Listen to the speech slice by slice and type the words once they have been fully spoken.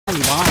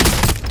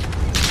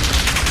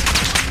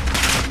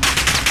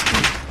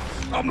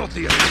I'm not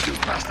the enemy, you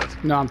bastard.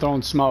 No, I'm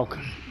throwing smoke.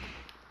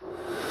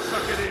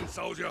 Suck it in,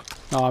 soldier.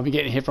 No, I'll be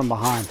getting hit from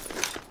behind.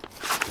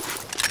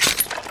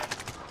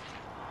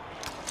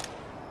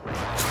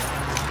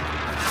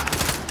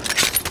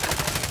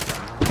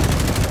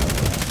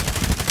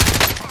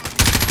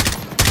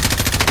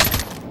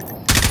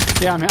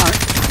 Yeah, I'm here.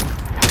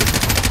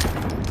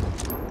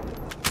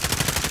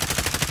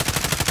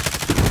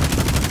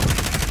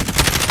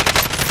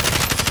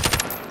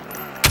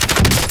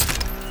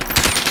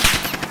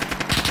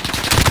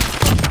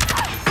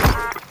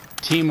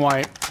 Team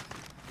wipe.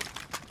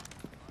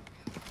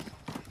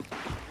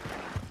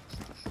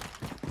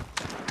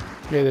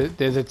 Yeah,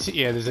 there's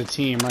a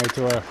team right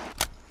to her.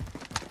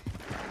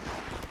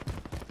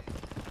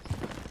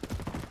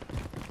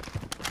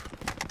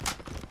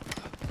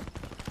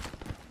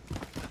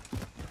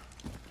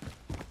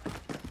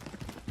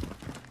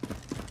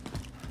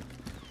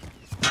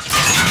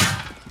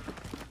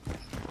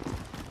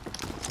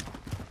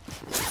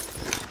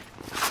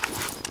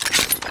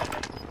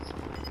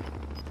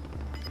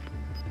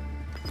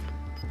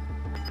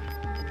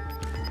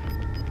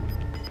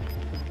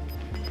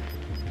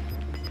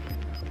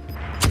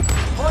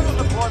 Final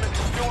deployment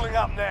is fueling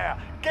up now.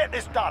 Get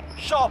this done.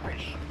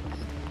 Sharpish.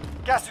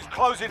 Gas is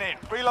closing in.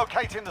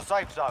 Relocating the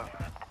safe zone.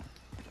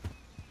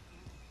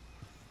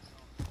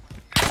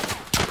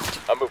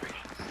 I'm moving.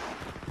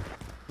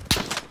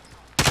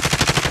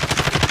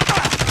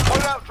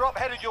 Loadout drop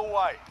headed your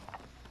way.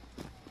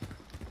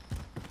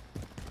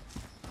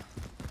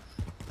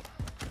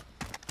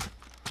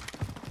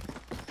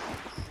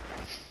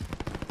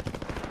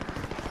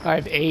 I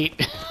have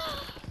 8.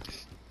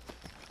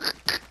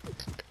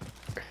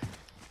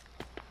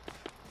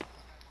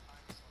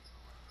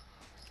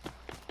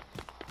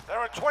 There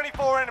are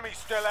 24 enemies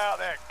still out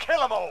there. Kill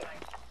them all.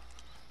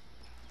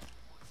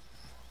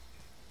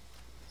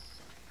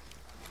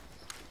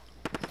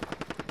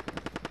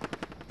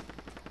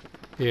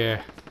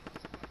 Yeah.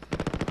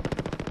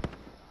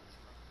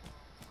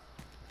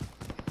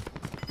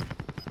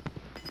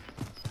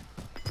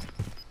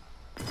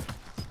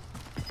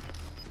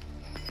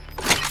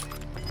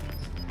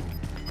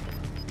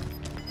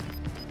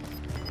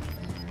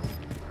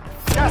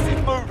 Gas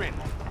is moving.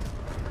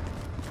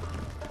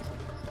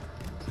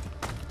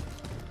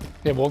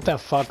 Yeah, won't that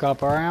fuck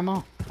up our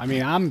ammo? I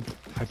mean, I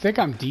think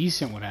I'm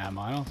decent with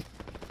ammo. I don't.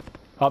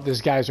 Oh,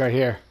 this guy's right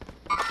here.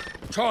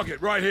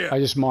 Target right here. I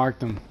just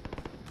marked him.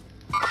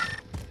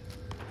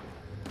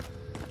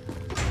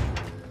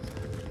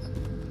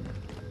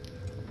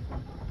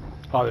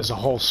 Oh, there's a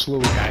whole slew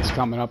of guys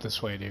coming up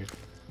this way, dude.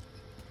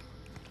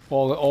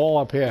 All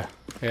up here.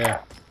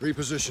 Yeah.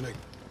 Repositioning.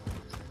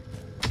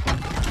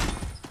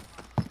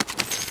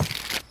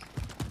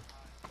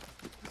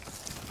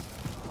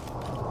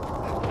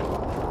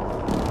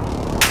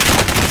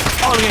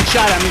 Oh, I'm getting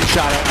shot at. I'm getting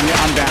shot at.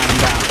 I'm down. I'm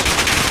down.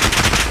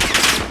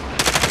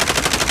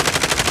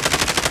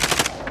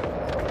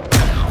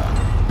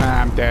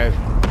 I'm dead.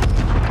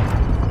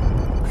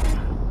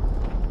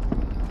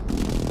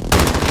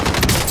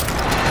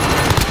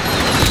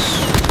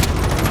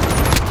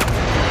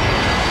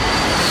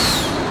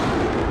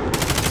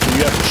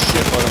 You have a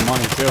shitload of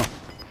money, too.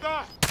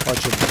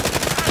 Watch it.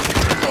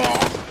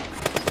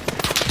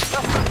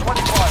 Less than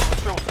 25 are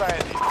still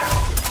standing.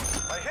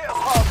 They hit us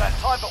hard that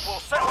time, but we'll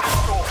settle the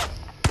score.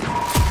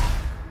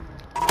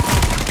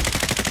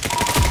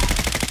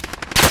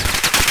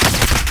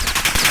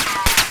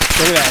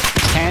 Look at that.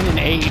 10 and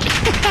 8.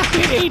 We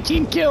had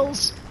 18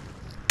 kills.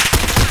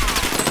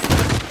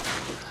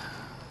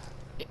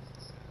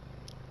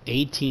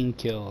 18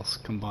 kills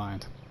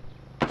combined.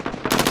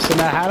 So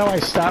now how do I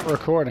stop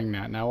recording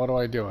that? Now what do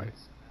I do?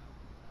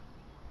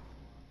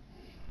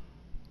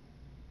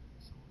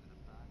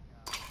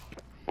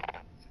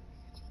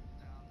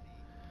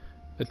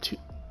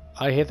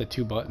 I hit the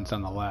 2 buttons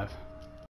on the left.